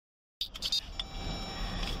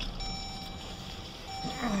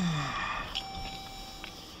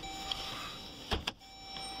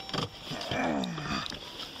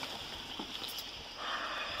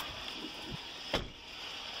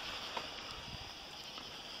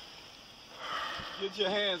Get your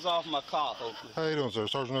hands off my car, Oakley. How you doing, sir?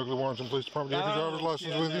 Sergeant Oakley, Warrenton Police Department. Do you have your driver's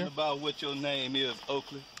license with you? About what your name is,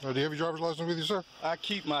 Oakley. Do you have your driver's license with you, sir? I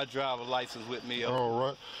keep my driver's license with me, Oakley. All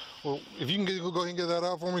right. Well, if you can go ahead and get that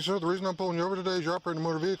out for me, sir. The reason I'm pulling you over today is you're operating a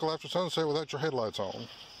motor vehicle after sunset without your headlights on.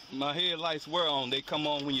 My headlights were on. They come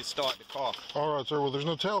on when you start the car. All right, sir. Well, there's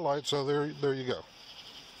no tail lights, so there you go.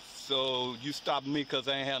 So you stopped me because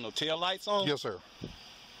I ain't had no tail lights on? Yes, sir.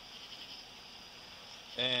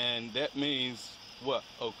 And that means what,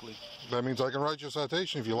 Oakley? That means I can write you a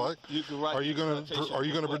citation if you like. You can write. Are you going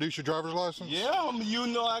to produce your driver's license? Yeah, you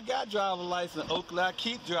know I got driver's license, Oakley. I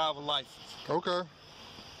keep driver's license. Okay.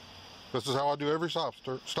 This is how I do every stop,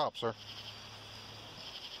 sir.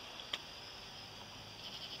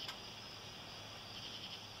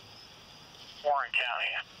 Warren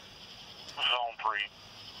County, Zone 3,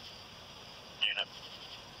 unit.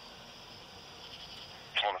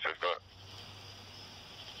 26, go ahead.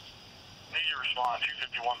 Need your response,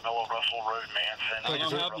 251 Mellow Russell Road, Manson. I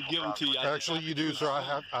don't have to give them to you. Actually, you do, sir.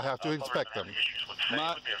 I have to inspect them. Would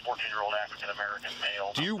be a 14-year-old African-American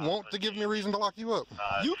male. Do you want to give me a reason to lock you up?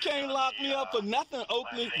 You can't lock me up for nothing,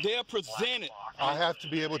 Oakley. They're presented. I have to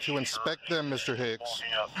be able to inspect them, Mr. Hicks.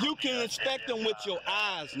 You can inspect them with your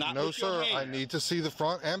eyes, not No, with your sir. hands. I need to see the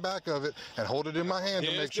front and back of it and hold it in my hand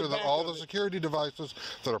to Here's make sure the that back all of the it. security devices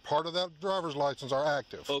that are part of that driver's license are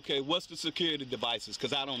active. Okay, what's the security devices?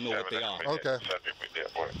 Because I don't know what they are. Okay.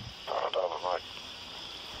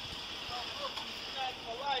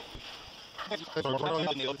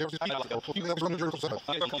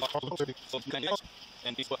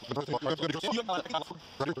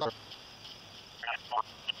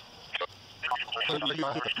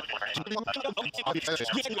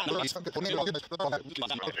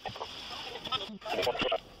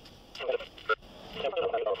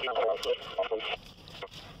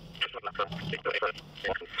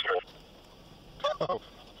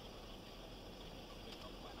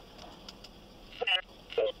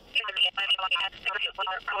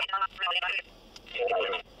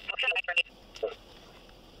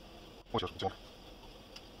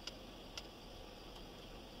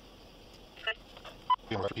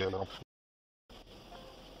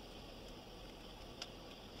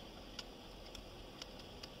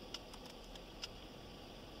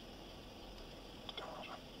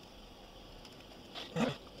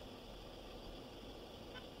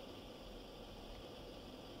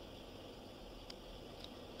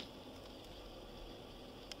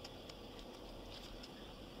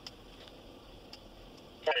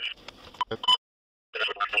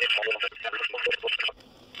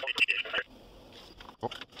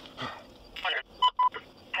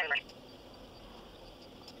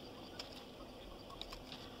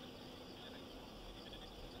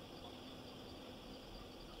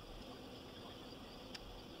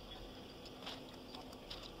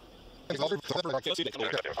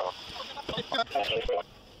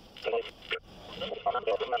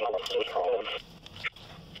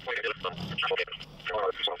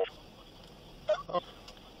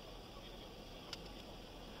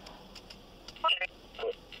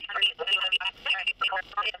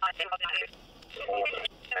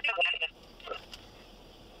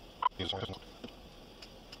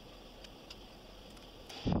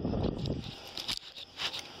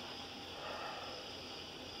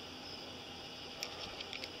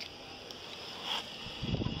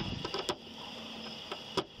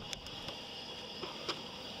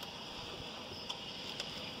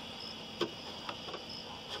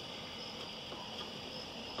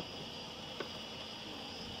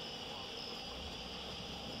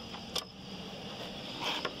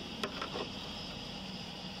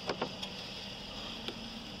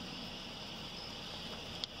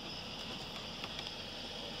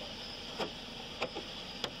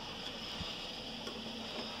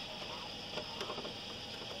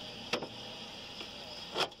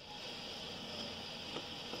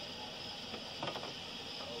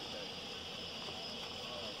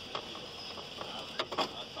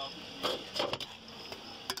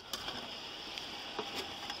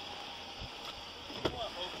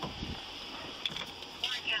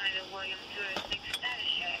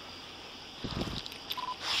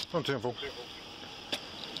 On 10-4.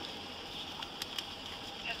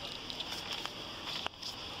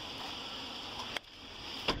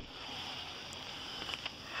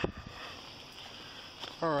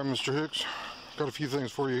 All right, Mr. Hicks. Got a few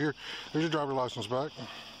things for you here. There's your driver's license back.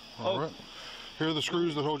 All right. Here are the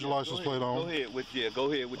screws that hold your license plate on. Go ahead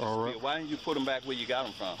with All right. Why didn't you put them back where you got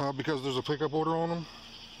them from? Because there's a pickup order on them.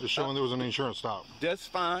 It's showing there was an insurance stop. That's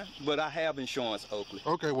fine, but I have insurance, Oakley.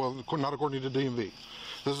 Okay, well, not according to DMV.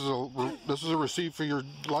 This is a receipt for your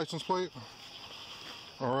license plate.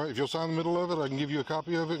 All right, if you'll sign the middle of it, I can give you a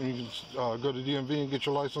copy of it, and you can go to DMV and get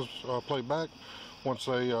your license plate back once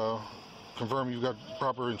they confirm you've got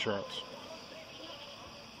proper insurance.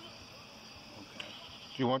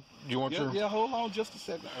 Do you want your... Yeah, hold on just a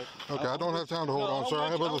second. Okay, I don't have time to hold on, sir. I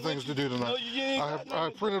have other things to do tonight. No, you ain't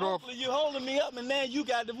I printed off... Oakley, you holding me up, and now you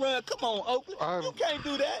got to run. Come on, Oakley. You can't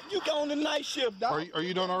do that. You go on the night shift, dog. Are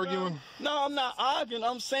you done arguing? No, I'm not arguing.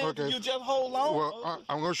 I'm saying you just hold on. Well,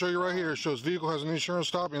 I'm going to show you right here. It shows vehicle has an insurance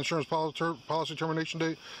stop, insurance policy termination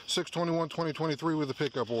date, 6/21/2023 with a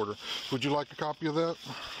pickup order. Would you like a copy of that?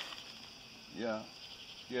 Yeah,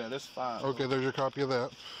 that's fine. Okay, there's your copy of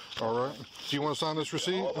that. All right. Do you want to sign this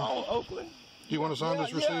receipt? Hold on, Oakley. You want to sign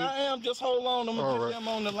this receipt? Yeah, I am. Just hold on. I'm going to get them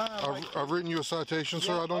on the line. I've written you a citation,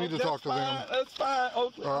 sir. I don't need to talk to them. That's fine,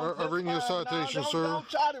 Oakley. I've written you a citation, sir. Don't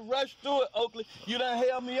try to rush through it, Oakley. You done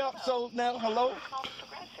held me up, so now, hello?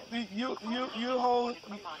 You hold.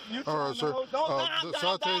 All right, sir. The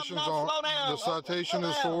citation's on. The citation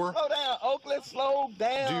is for. Slow down, Oakley. Slow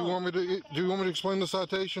down. Do you want me to explain the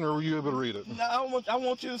citation, or were you able to read it? No, I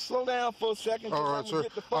want you to slow down for a second. All right, sir.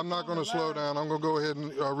 I'm not going to slow down. I'm going to go ahead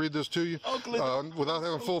and read this to you. Oakley, without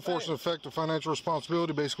having full force and effect of financial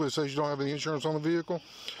responsibility, basically it says you don't have any insurance on the vehicle.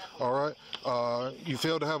 All right. You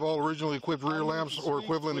failed to have all originally equipped rear lamps or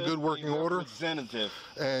equivalent in good working order.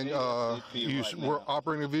 And you were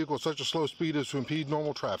operating a vehicle at such a slow speed as to impede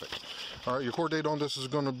normal traffic. All right. Your court date on this is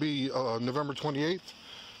going to be November 28th.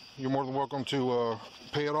 You're more than welcome to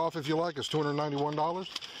pay it off if you like. It's $291.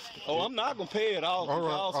 Oh, I'm not going to pay it off. All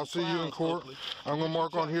right, I'll see you in court. I'm going to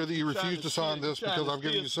mark on here that you refused to sign this because I've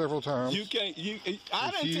given you several times. You can't.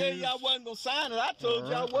 I didn't tell you I wasn't going to sign it. I told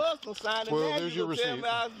you I was going to sign it. Well, now there's your receipt. Tell me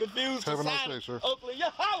I refused Have to a nice sign day, it. sir. Oakley,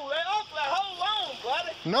 hold on,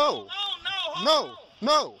 buddy. No. Hold on, no.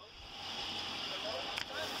 Oakley,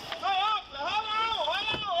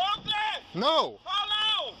 No.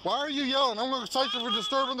 hold on. Why are you yelling? I'm going to cite you for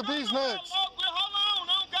disturbing the peace next. Oakley, hold on,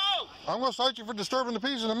 don't go. I'm going to cite you for disturbing the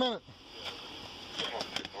peace in a minute.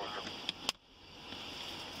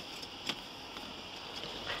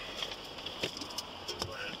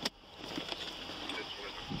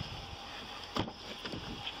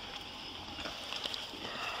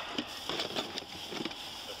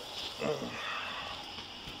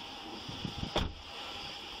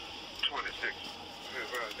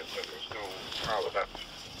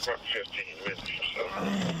 About 15 minutes or so.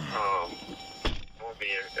 We'll be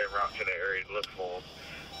en route to the area to look for him.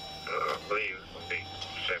 I believe it'll be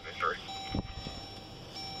 73.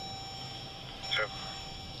 So.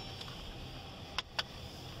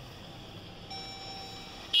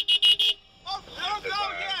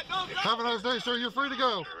 Don't go. Have a nice day, sir. You're free to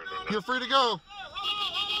go. You're free to go.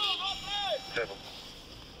 Seven.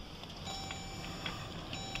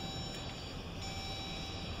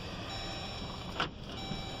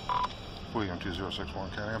 William 2061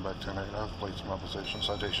 County. I'm back 10-8. I have plates in my possession.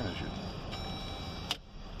 Citation issued.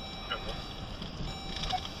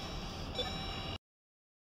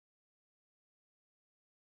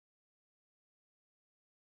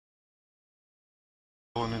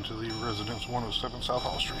 Pulling into the residence 107 South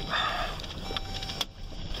Hall Street.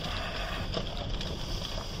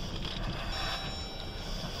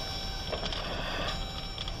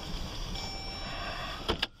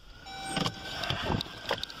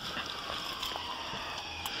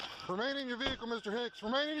 Remain in your vehicle, Mr. Hicks.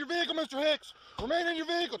 Remain in your vehicle, Mr. Hicks. Remain in your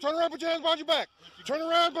vehicle. Turn around, put your hands behind your back. Turn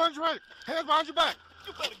around, behind your back. Hands behind your back.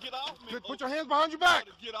 You better get off me. Put your hands behind your back.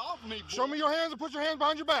 You better get off me, boy. Show me your hands and put your hands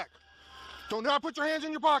behind your back. Don't now put your hands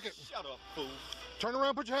in your pocket. Shut up, fool. Turn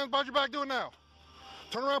around, put your hands behind your back. Do it now.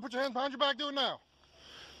 Turn around, put your hands behind your back. Do it now.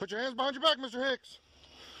 Put your hands behind your back, Mr. Hicks.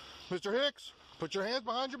 Mr. Hicks, put your hands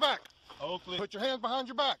behind your back. Oakley. Put your hands behind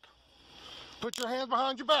your back. Put your hands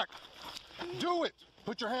behind your back. Do it.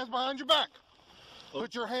 Put your hands behind your back.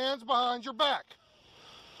 Put your hands behind your back.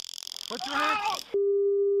 Put your hands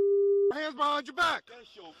behind your back.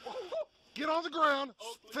 Get on the ground,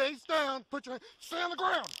 face down, put your stay on the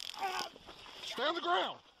ground. Stay on the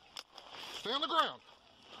ground. Stay on the ground.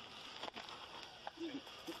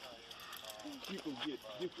 You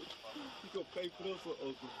can pay for this one,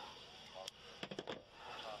 Oakley.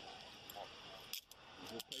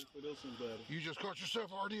 You can pay for this one, buddy. You just got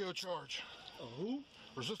yourself a RDO charge. Who?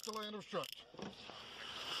 Resist delay and obstruct.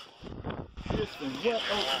 Listen, what?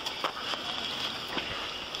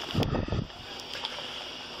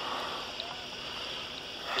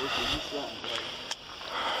 Oakley, you something, buddy.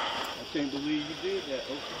 I can't believe you did that,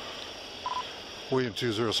 Oakley. William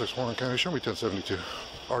 2061 County, show me 1072.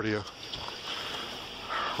 RDO.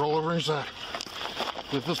 Roll over inside.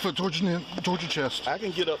 Lift this foot towards your chest. I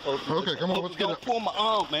can get up, Oakley. Okay, come on, let's get up. Don't pull my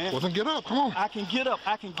arm, man. Well, then get up, come on. I can get up.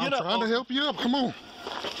 I can get up. I'm trying to help you up, come on.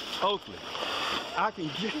 Oakley, I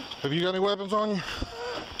can get. Have you got any weapons on you?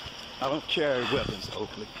 I don't carry weapons,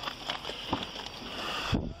 Oakley.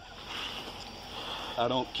 I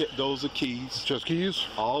don't care. Those are keys. Just keys?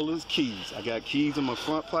 All is keys. I got keys in my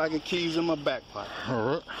front pocket, keys in my back pocket. All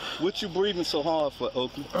right. What you breathing so hard for,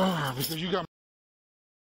 Oakley? Because you got